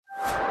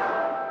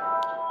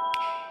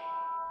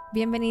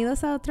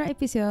Bienvenidos a otro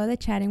episodio de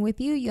Chatting With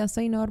You. Yo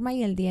soy Norma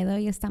y el día de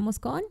hoy estamos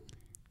con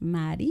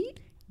Mari.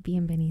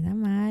 Bienvenida,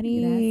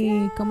 Mari.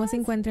 Gracias. ¿Cómo se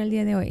encuentra el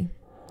día de hoy?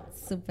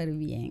 Súper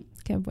bien.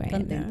 Qué bueno.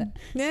 Contenta.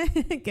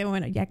 Qué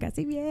bueno, ya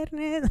casi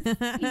viernes.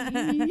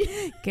 Sí.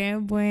 Qué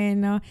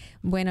bueno.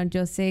 Bueno,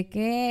 yo sé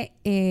que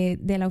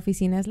de la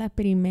oficina es la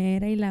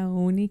primera y la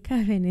única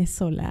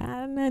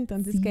venezolana,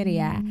 entonces Sí.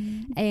 quería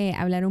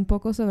hablar un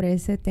poco sobre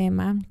ese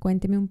tema.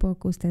 Cuénteme un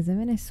poco, usted es de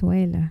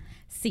Venezuela.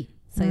 Sí,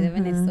 soy de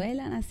Ajá.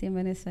 Venezuela. Nací en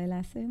Venezuela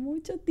hace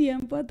mucho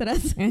tiempo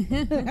atrás.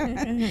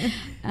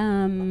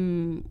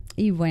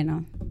 Y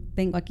bueno,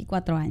 tengo aquí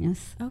 4 años.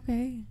 Ok.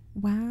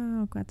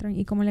 Wow, 4 años.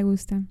 ¿Y cómo le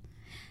gusta?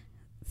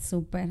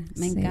 Súper,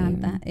 me Sí.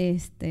 encanta.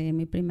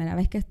 Mi primera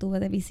vez que estuve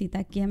de visita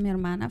aquí a mi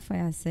hermana fue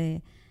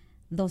hace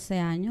 12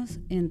 años.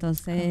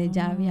 Entonces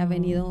ya había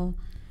venido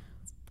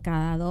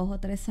cada 2 o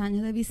 3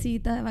 años de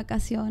visita, de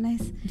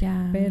vacaciones.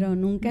 Ya. Pero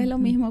nunca es lo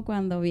Ujú. mismo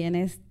cuando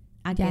vienes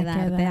a Ya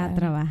quedarte quedar. a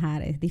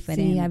trabajar. Es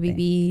diferente. Sí, a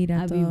vivir,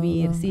 a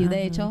vivir. todo. Sí, Ajá.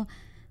 de hecho,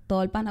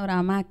 todo el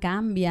panorama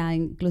cambia.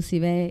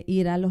 Inclusive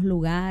ir a los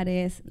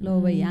lugares. Lo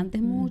veía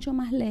antes mucho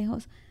más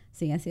lejos.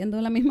 Sigue siendo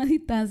la misma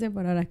distancia,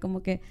 pero ahora es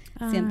como que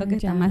siento que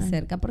está ya. más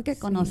cerca porque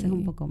conoces Sí.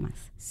 un poco más.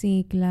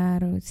 Sí,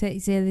 claro.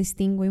 Se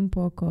distingue un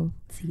poco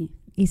Sí.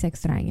 y se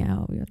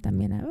extraña, obvio,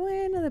 también.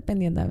 Bueno,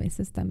 dependiendo a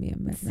veces también,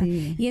 ¿verdad?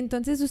 Sí. Y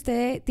entonces,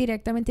 ¿usted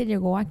directamente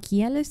llegó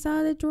aquí al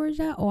estado de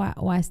Georgia o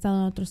ha estado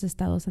en otros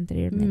estados No,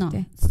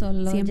 anteriormente?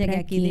 solo Siempre llegué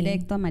aquí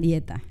directo a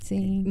Marieta.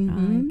 Sí, Ujú.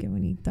 ay, qué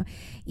bonito.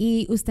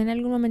 ¿Y usted en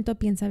algún momento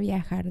piensa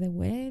viajar de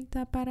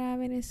vuelta para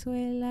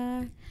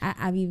Venezuela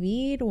a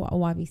vivir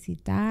o a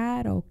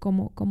visitar? ¿O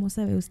cómo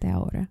se ve usted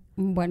ahora?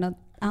 Bueno,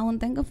 aún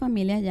tengo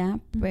familia allá,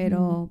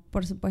 pero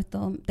por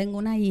supuesto tengo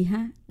una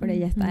hija, pero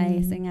ella está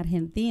en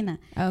Argentina.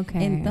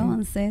 Okay.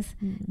 Entonces,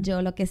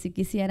 yo lo que sí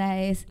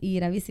quisiera es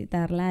ir a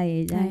visitarla a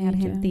ella A en ella.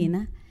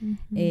 Argentina,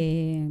 Ujú.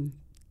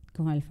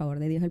 con el favor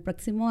de Dios el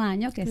próximo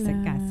año que se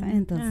Claro. casa,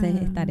 entonces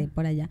Ah. estaré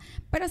por allá.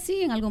 Pero sí,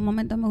 en algún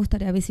momento me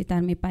gustaría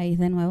visitar mi país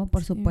de nuevo,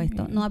 por Sí.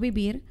 supuesto, no a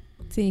vivir,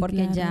 Sí, porque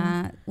claro.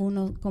 ya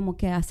uno como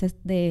que hace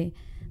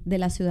de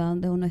la ciudad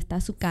donde uno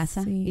está su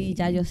casa, Sí. y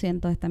ya yo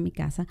siento esta mi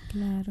casa.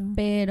 Claro.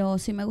 Pero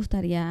sí me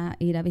gustaría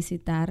ir a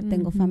visitar.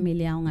 Tengo Ujú.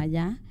 familia aún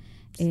allá.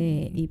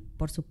 Sí. Y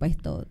por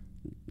supuesto,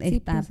 Sí,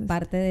 esta pues,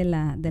 parte de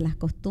las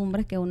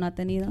costumbres que uno ha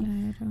tenido.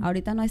 Claro.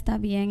 Ahorita no está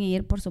bien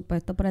ir, por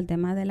supuesto, por el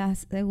tema de la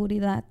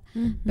seguridad.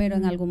 Pero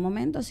en Ujú. algún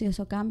momento, si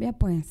eso cambia,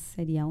 pues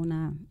sería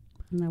una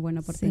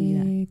buena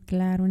oportunidad. Sí,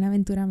 claro, una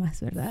aventura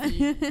más, ¿verdad?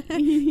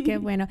 Qué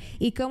bueno.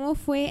 ¿Y cómo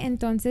fue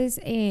entonces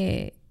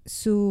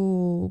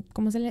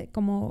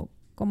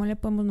cómo le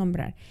podemos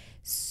nombrar?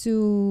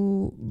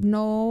 Su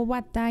no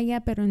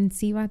batalla, pero en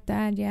sí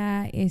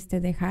batalla,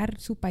 dejar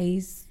su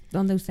país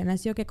donde usted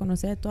nació, que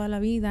conoce de toda la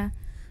vida,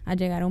 a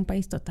llegar a un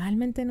país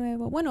totalmente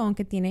nuevo. Bueno,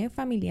 aunque tiene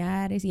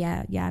familiares,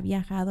 ya ha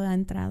viajado, ha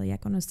entrado, ya ha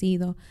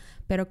conocido,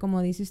 pero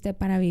como dice usted,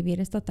 para vivir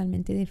es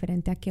totalmente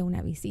diferente a que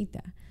una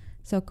visita.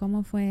 So,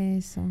 ¿cómo fue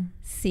eso?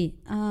 Sí,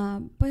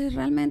 pues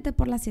realmente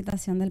por la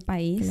situación del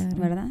país, Claro,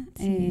 ¿verdad?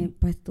 sí.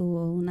 Pues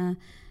tuvo una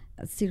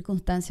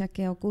circunstancia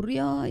que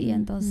ocurrió y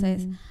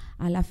entonces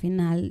a la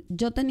final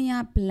yo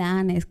tenía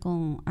planes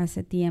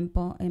hace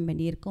tiempo en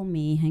venir con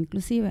mi hija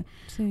inclusive,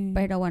 Sí.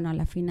 pero bueno, a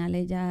la final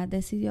ella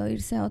decidió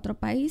irse a otro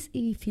país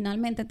y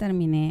finalmente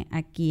terminé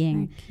aquí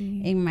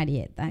Aquí. en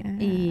Marieta.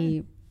 Ah.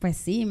 Y pues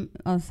sí,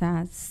 o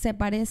sea, se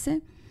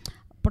parece.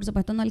 Por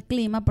supuesto no el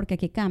clima porque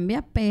aquí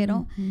cambia,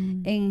 pero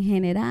en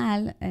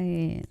general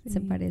Sí.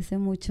 se parece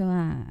mucho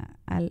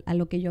a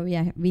lo que yo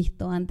había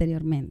visto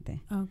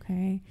anteriormente.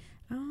 Okay.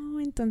 Oh,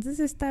 entonces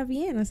está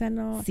bien, o sea,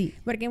 no... Sí.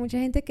 Porque hay mucha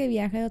gente que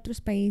viaja de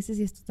otros países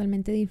y es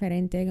totalmente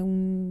diferente,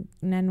 un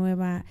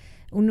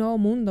nuevo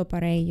mundo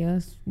para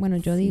ellos. Bueno,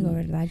 yo Sí. digo,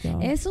 ¿verdad?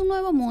 Es un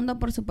nuevo mundo,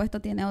 por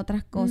supuesto, tiene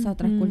otras cosas,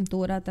 otras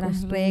culturas,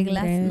 otras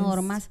reglas, Costumbres.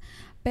 normas,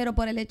 pero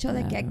por el hecho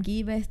de que Claro.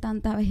 aquí ves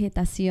tanta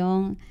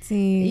vegetación Sí.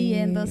 y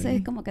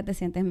entonces como que te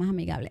sientes más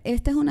amigable.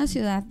 Esta es una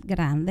ciudad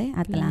grande,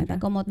 Atlanta Claro.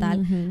 como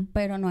tal, Ujú.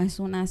 pero no es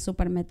una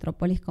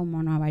supermetrópolis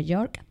como Nueva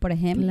York, por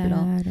ejemplo.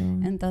 Claro.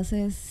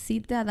 Entonces sí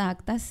te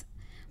adaptas,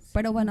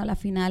 pero bueno, a la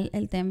final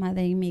el tema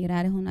de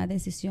inmigrar es una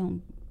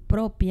decisión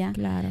propia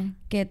Claro.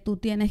 que tú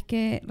tienes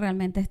que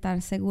realmente estar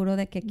seguro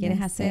de que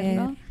quieres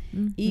hacerlo.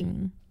 Y,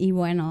 Ujú. y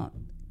bueno,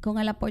 con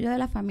el apoyo de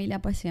la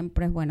familia, pues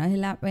siempre es bueno. Es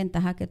la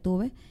ventaja que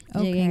tuve.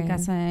 Llegué en Ok.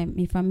 casa de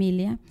mi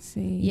familia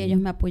Sí. y ellos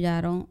me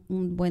apoyaron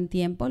un buen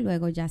tiempo.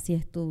 Luego ya sí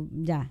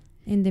ya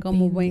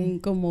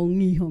Independiente. como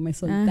un hijo me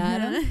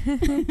soltaron.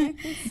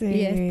 Sí. Y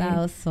he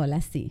estado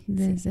sola, sí.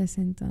 Desde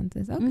ese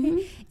entonces. Ok. Ujú.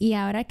 Y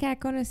ahora que ha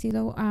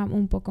conocido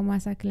un poco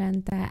más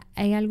Atlanta,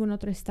 ¿hay algún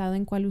otro estado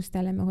en cual usted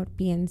a lo mejor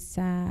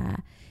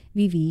piensa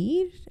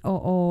vivir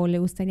o le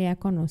gustaría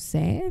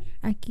conocer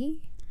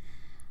aquí?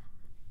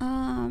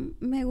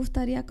 Me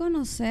gustaría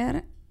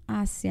conocer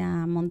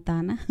hacia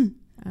Montana.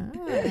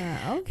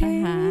 Ah, ok.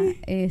 Ajá,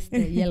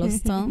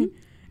 Yellowstone.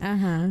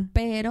 Ajá.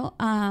 Pero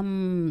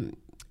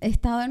he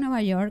estado en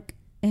Nueva York,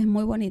 es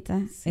muy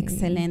bonita, Sí.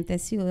 excelente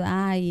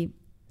ciudad y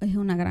es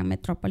una gran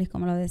metrópolis,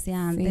 como lo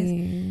decía antes.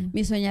 Sí.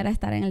 Mi sueño era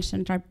estar en el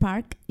Central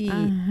Park y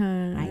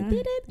Ajá. I did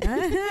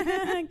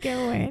it.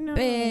 ¡Qué bueno!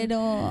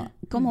 Pero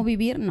como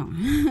vivir, no.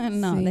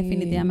 No, Sí,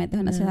 definitivamente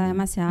es una ciudad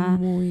demasiado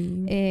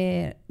muy...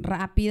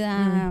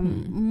 rápida,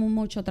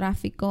 mucho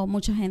tráfico,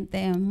 mucha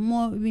gente,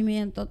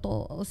 movimiento,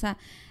 todo. O sea,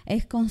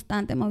 es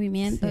constante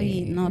movimiento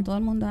y no, todo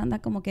el mundo anda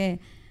como que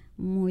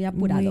muy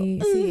apurado.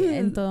 Sí,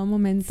 en todo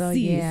momento.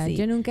 Sí, Yeah. sí.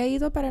 Yo nunca he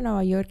ido para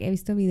Nueva York. He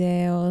visto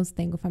videos,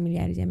 tengo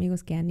familiares y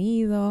amigos que han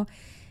ido.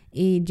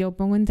 Y yo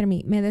pongo entre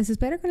mí, me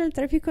desespero con el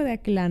tráfico de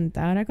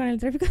Atlanta. Ahora con el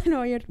tráfico de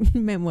Nueva York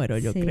me muero,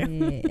 yo creo.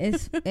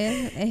 Es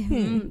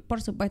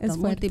por supuesto, Es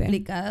fuerte.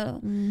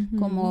 multiplicado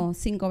como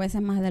 5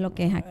 veces más de lo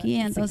que es aquí.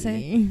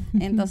 Entonces, Sí.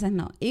 entonces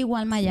no.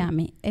 Igual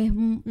Miami. Es,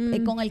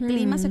 con el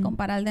clima se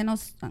compara al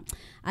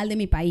de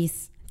mi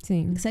país.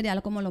 Sí. Sería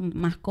como lo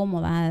más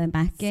cómoda.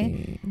 Además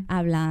que Sí.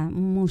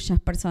 muchas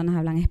personas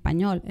hablan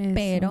español. Eso.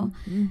 Pero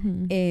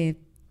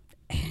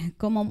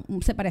como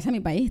se parece a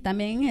mi país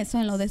también eso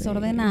en lo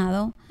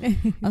desordenado.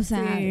 O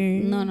sea,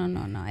 Sí. no.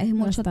 Es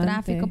mucho Bastante,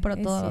 tráfico, pero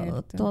es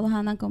cierto. todos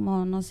andan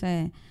como, no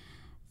sé.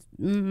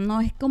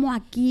 No es como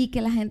aquí,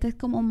 que la gente es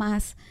como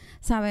más,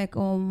 ¿sabe?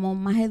 Como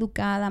más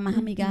educada, más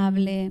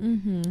amigable.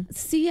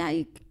 Sí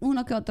hay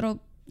uno que otro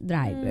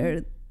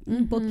driver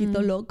un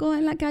poquito loco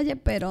en la calle,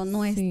 pero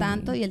no es Sí.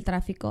 tanto y el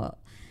tráfico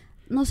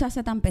no se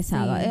hace tan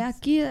pesado. Sí.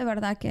 Aquí de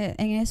verdad que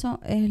en eso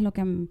es lo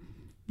que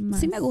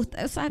sí me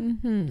gusta. O sea,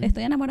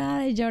 estoy enamorada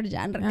de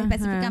Georgia,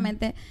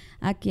 específicamente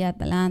aquí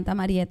Atlanta,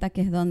 Marietta,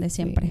 que es donde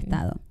siempre he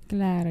estado.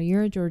 Claro,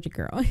 you're a Georgia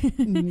girl.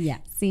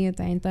 Ya. Sí, yo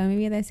también toda mi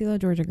vida he sido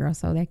Georgia girl,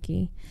 so de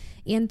aquí.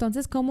 Y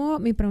entonces,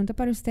 mi pregunta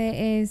para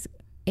usted es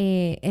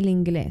el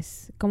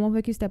inglés. ¿Cómo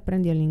ve que usted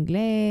aprendió el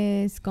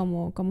inglés?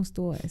 ¿Cómo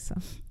estuvo eso?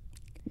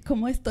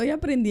 ¿Cómo estoy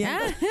aprendiendo?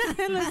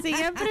 Lo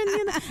sigue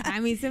aprendiendo. A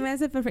mí se me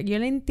hace perfecto. Yo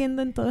lo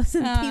entiendo en todo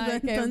sentido. Ay,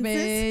 qué entonces...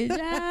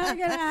 bella.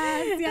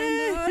 Gracias,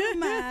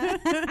 Norma.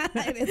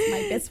 Eres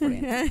my best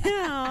friend.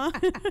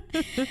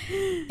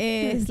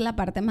 Es la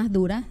parte más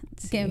dura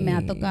que me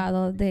ha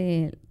tocado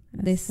de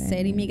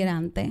ser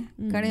inmigrante.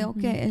 Creo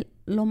que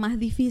lo más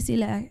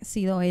difícil ha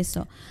sido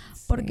eso.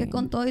 Porque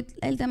con todo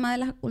el tema de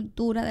la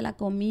cultura, de la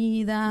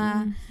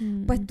comida,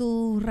 pues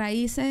tus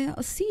raíces,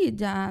 sí,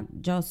 ya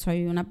yo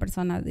soy una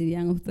persona,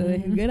 dirían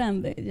ustedes,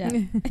 grande, ya.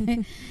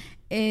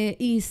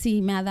 Y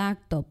sí, me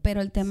adapto,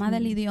 pero el tema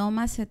del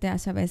idioma se te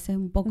hace a veces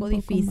un poco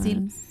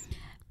difícil.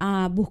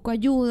 Busco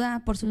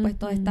ayuda, por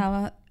supuesto,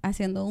 estaba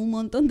haciendo un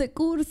montón de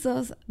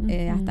cursos,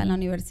 hasta en la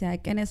Universidad de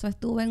Kennesaw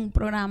estuve en un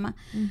programa,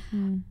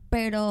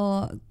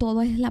 pero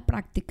todo es la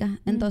práctica.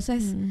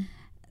 Entonces,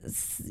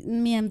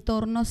 mi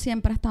entorno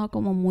siempre ha estado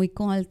como muy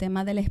con el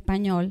tema del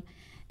español,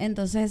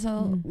 entonces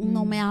eso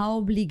no me ha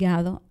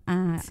obligado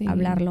a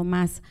hablarlo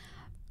más,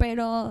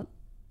 pero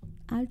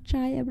I'll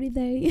try every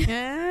day.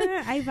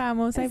 Ahí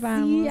vamos.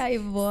 Sí, ahí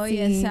voy.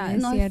 Sí, O sea,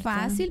 no cierto. es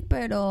fácil,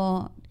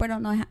 pero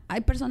no es.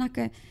 Hay personas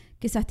que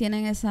quizás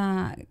tienen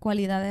esas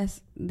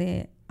cualidades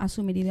de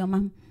asumir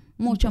idiomas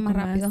mucho más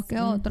rápidos que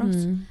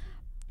otros,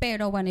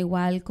 pero bueno,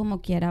 igual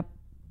como quiera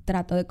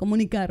trato de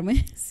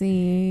comunicarme.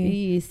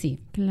 Sí. Y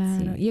sí.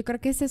 Claro. Sí. Yo creo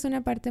que esa es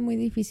una parte muy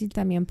difícil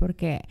también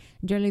porque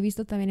yo lo he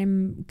visto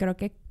también creo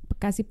que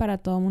casi para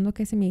todo mundo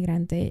que es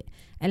inmigrante,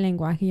 el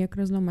lenguaje yo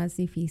creo es lo más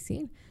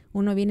difícil.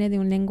 Uno viene de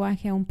un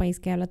lenguaje a un país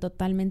que habla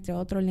totalmente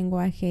otro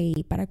lenguaje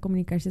y para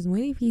comunicarse es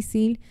muy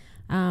difícil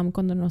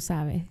cuando no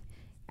sabe.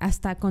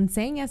 Hasta con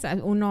señas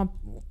uno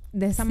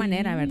de esa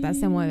manera, ¿verdad?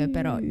 Se mueve,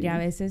 pero ya a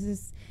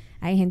veces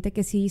hay gente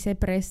que sí se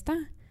presta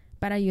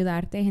para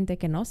ayudarte, hay gente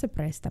que no se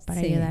presta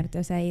para ayudarte.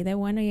 O sea, hay de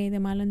bueno y hay de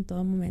malo en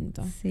todo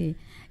momento. Sí.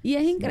 Y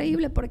es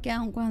increíble porque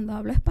aun cuando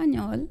hablo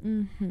español,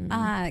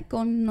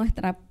 con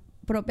nuestra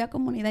propia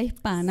comunidad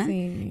hispana,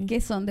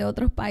 que son de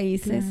otros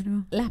países,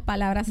 las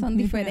palabras son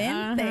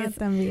diferentes.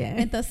 También.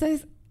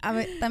 Entonces, a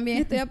ver, también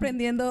estoy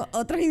aprendiendo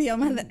otros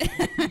idiomas.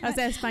 O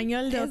sea,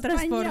 español de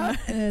otras formas.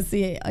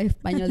 Sí,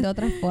 español de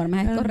otras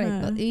formas, es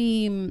correcto.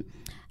 Y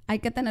hay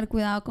que tener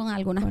cuidado con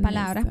algunas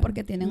palabras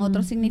porque tienen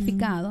otro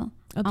significado.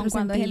 Aun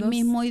cuando es el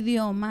mismo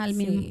idioma,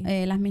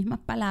 las mismas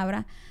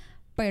palabras,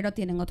 pero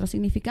tienen otro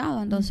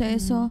significado.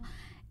 Entonces eso,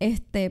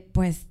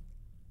 pues,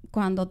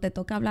 cuando te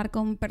toca hablar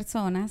con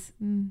personas,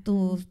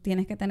 tú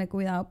tienes que tener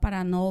cuidado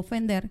para no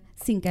ofender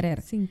sin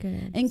querer.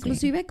 E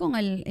inclusive con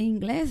el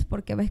inglés,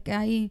 porque ves que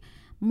hay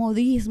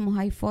modismos,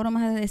 hay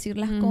formas de decir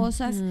las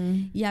cosas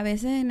y a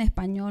veces en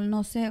español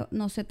no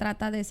se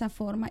trata de esa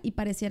forma y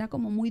pareciera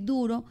como muy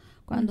duro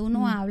cuando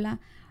uno habla,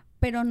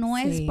 pero no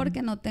es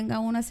porque no tenga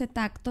uno ese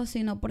tacto,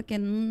 sino porque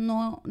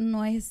no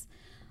es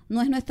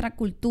nuestra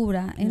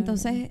cultura.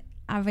 Entonces,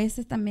 a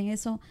veces también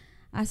eso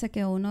hace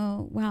que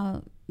uno,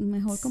 wow,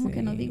 mejor como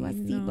que no digo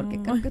así, porque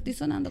creo que estoy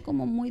sonando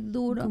como muy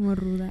duro. Como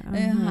ruda.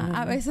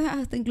 A veces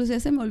hasta inclusive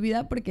se me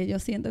olvida porque yo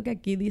siento que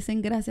aquí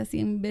dicen gracias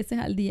 100 veces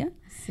al día.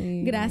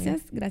 Sí.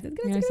 Gracias.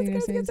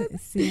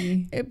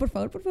 Sí. Por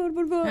favor.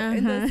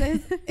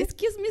 Entonces,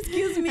 excuse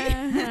me.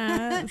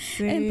 Ajá,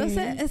 sí.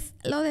 Entonces,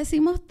 lo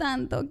decimos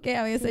tanto que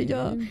a veces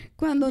yo,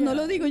 cuando no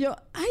lo digo, yo,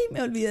 ay,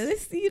 me olvidé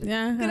decir.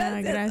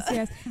 Ajá,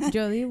 gracias.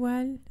 Yo de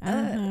igual.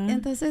 Ajá.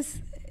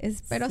 Entonces,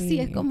 pero sí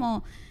es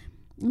como...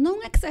 No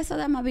un exceso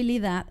de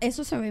amabilidad.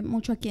 Eso se ve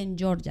mucho aquí en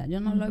Georgia. Yo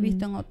no lo he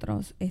visto en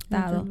otros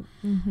estados.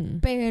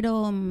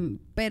 Pero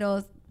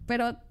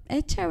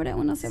es chévere.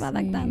 Uno se va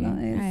adaptando.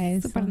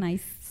 Es súper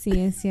nice. Sí,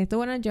 es cierto.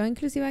 Bueno, yo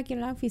inclusive aquí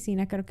en la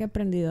oficina creo que he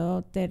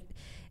aprendido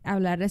a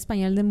hablar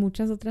español de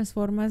muchas otras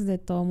formas de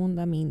todo el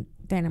mundo. A mí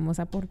tenemos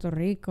a Puerto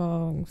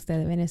Rico, usted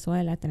de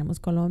Venezuela, tenemos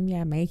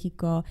Colombia,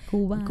 México,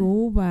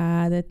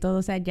 Cuba, de todo.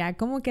 O sea, ya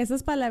como que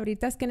esas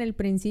palabritas que en el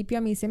principio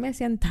a mí se me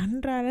hacían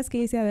tan raras que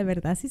yo decía, de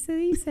verdad sí se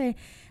dice.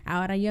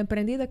 Ahora yo he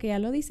aprendido que ya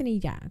lo dicen y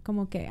ya,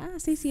 como que,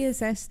 sí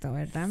es esto,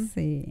 ¿verdad?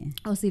 Sí.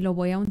 O si lo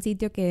voy a un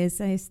sitio que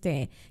es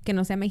que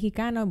no sea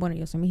mexicano, bueno,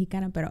 yo soy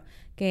mexicana, pero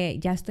que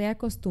ya estoy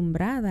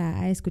acostumbrada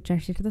a escuchar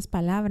ciertas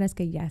palabras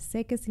que ya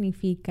sé qué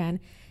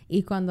significan,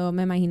 y cuando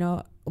me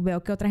imagino,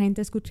 veo que otra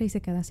gente escucha y se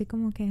queda así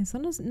como que eso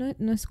no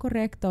es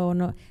correcto, o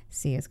no.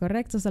 Sí, es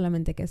correcto,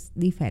 solamente que es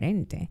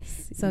diferente.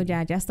 Sí. So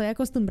ya estoy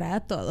acostumbrada a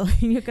todo.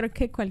 Yo creo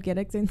que cualquier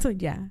acento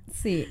ya.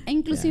 Sí, e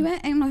inclusive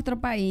en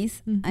nuestro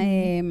país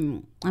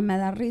me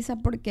da risa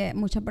porque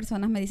muchas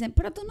personas me dicen,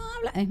 pero tú no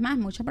hablas. Es más,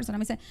 muchas personas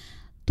me dicen,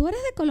 tú eres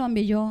de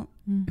Colombia. Y yo,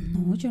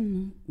 no,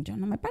 yo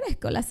no me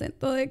parezco el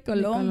acento de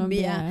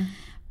Colombia.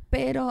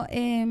 Pero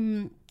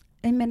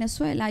en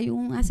Venezuela hay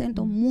un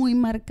acento muy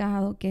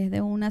marcado que es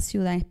de una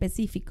ciudad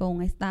específica,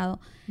 un estado,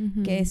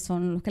 que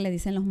son los que le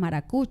dicen los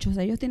maracuchos.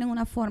 Ellos tienen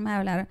una forma de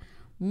hablar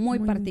muy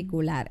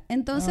particular.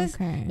 Entonces,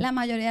 la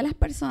mayoría de las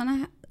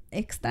personas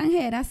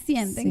extranjeras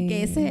sienten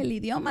que ese es el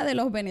idioma de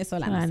los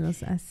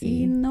venezolanos.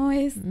 Y no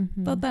es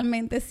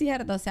totalmente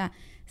cierto. O sea,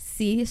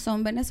 sí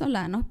son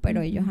venezolanos,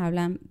 pero ellos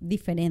hablan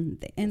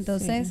diferente.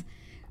 Entonces...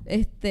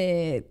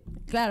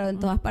 claro, en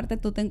todas partes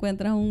tú te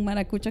encuentras un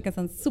maracucho que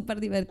son súper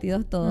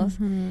divertidos todos,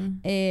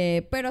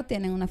 pero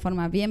tienen una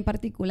forma bien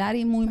particular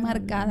y muy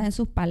marcada en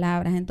sus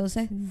palabras.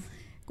 Entonces,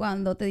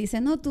 cuando te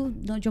dicen,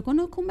 yo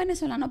conozco un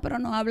venezolano, pero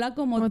no habla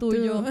como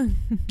tuyo,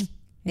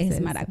 es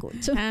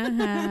maracucho.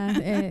 Ajá,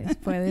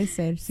 puede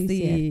ser, sí,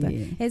 cierto.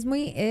 Es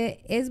muy,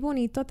 es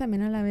bonito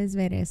también a la vez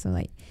ver eso.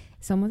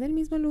 Somos del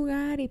mismo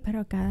lugar,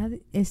 pero cada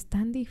es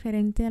tan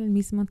diferente al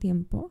mismo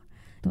tiempo.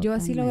 Totalmente. Yo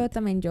así lo veo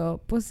también.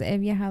 Yo pues he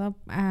viajado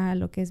a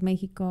lo que es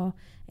México,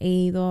 he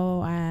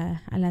ido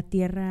a la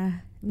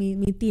tierra, mi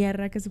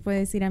tierra, que se puede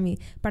decir,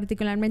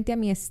 particularmente a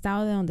mi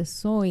estado de donde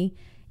soy,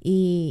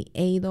 y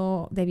he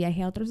ido de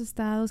viaje a otros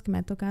estados que me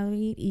ha tocado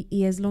ir,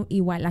 y es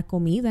igual la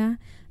comida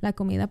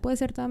puede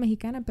ser toda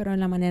mexicana, pero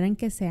en la manera en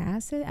que se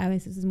hace a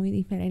veces es muy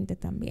diferente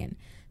también.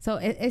 So,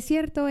 es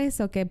cierto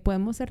eso, que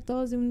podemos ser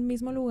todos de un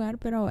mismo lugar,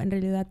 pero en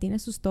realidad tiene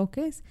sus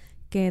toques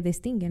que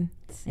distinguen.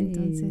 Sí.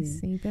 Entonces,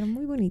 sí, pero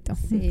muy bonito.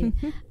 Sí.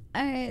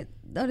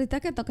 Ahorita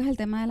que tocas el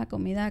tema de la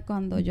comida,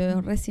 cuando yo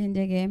recién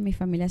llegué, mi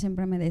familia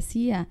siempre me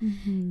decía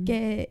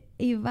que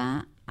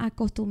iba a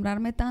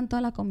acostumbrarme tanto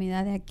a la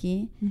comida de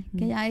aquí,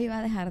 que ya iba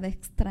a dejar de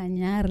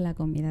extrañar la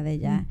comida de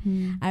allá.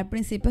 Al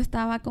principio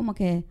estaba como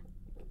que,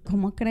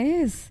 ¿cómo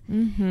crees?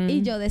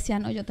 Y yo decía,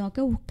 no, yo tengo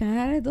que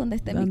buscar dónde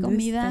esté mi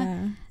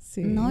comida.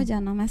 Sí. No, ya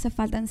no me hace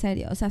falta, en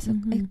serio. O sea,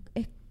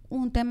 es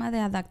un tema de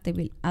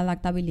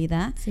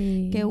adaptabilidad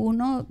que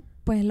uno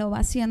pues lo va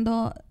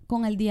haciendo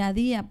con el día a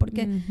día,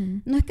 porque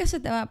no es que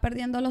se te va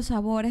perdiendo los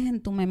sabores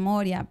en tu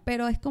memoria,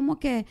 pero es como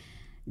que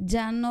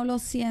ya no lo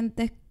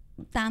sientes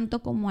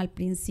tanto como al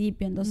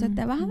principio. Entonces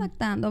te vas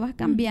adaptando, vas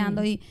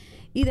cambiando, y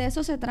de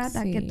eso se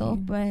trata, que todos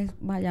pues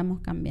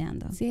vayamos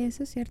cambiando. Sí,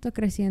 eso es cierto,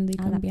 creciendo y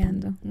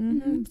cambiando.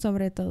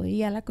 Sobre todo,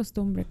 y a la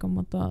costumbre,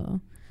 como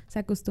todo. Se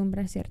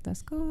acostumbra a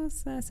ciertas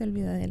cosas, se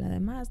olvida de las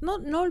demás. No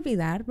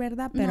olvidar,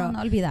 ¿verdad? Pero no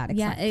olvidar,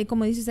 ya,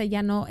 como dices,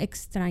 ya no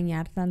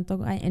extrañar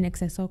tanto en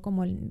exceso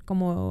como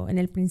en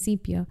el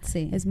principio.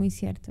 Sí. Es muy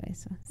cierto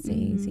eso.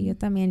 Sí, sí, yo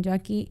también. Yo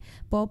aquí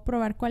puedo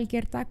probar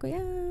cualquier taco y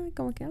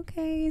como que,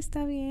 okay,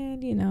 está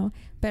bien,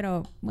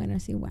 Pero, bueno,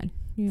 es igual,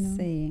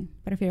 Sí.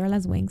 Prefiero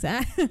las wings.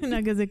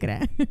 No que se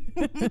crea.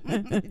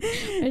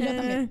 Yo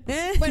también.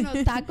 Bueno,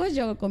 tacos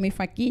yo comí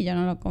aquí, yo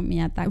no lo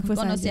comía tacos. Pues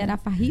conocía era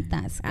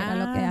fajitas, que era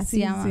lo que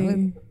hacíamos.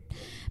 Sí.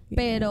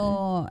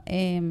 Pero,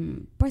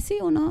 pues sí,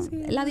 uno...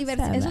 la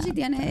diversidad, eso sí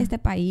tiene este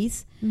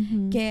país,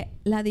 que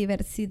la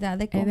diversidad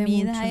de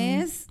comida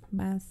es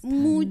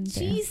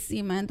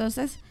muchísima.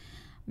 Entonces,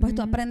 pues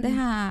tú aprendes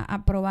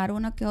a probar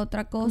una que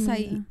otra cosa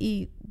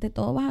y de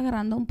todo vas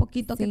agarrando un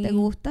poquito que te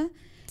gusta.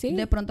 Sí.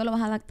 De pronto lo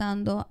vas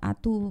adaptando a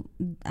tu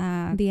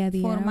día a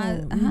día, forma,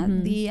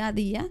 día a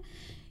día.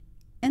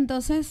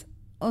 Entonces,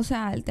 o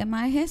sea, el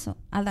tema es eso,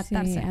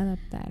 adaptarse. Sí,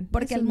 adaptar.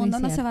 Porque el mundo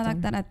no se va a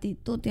adaptar a ti,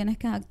 tú tienes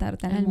que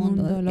adaptarte al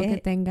mundo. Lo que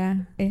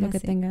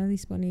tenga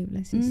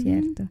disponible, sí,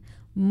 cierto.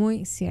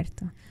 Muy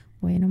cierto.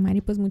 Bueno,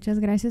 Mari, pues muchas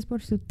gracias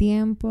por su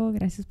tiempo,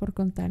 gracias por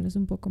contarnos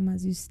un poco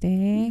más de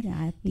usted.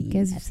 Y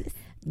que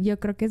yo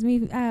creo que es mi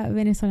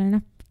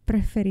venezolana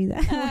preferida.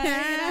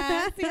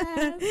 Ay,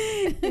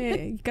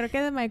 gracias. Creo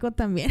que de Michael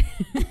también.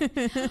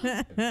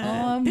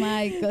 Oh,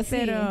 Michael, sí.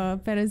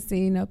 Pero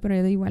sí, no,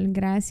 pero igual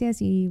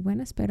gracias y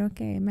bueno, espero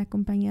que me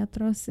acompañe a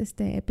otros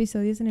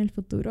episodios en el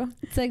futuro.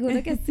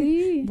 Seguro que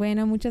sí.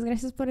 Bueno, muchas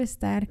gracias por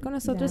estar con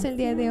nosotros el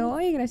día de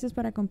hoy. Gracias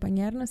por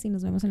acompañarnos y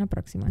nos vemos en la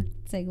próxima.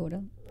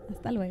 Seguro.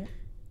 Hasta luego.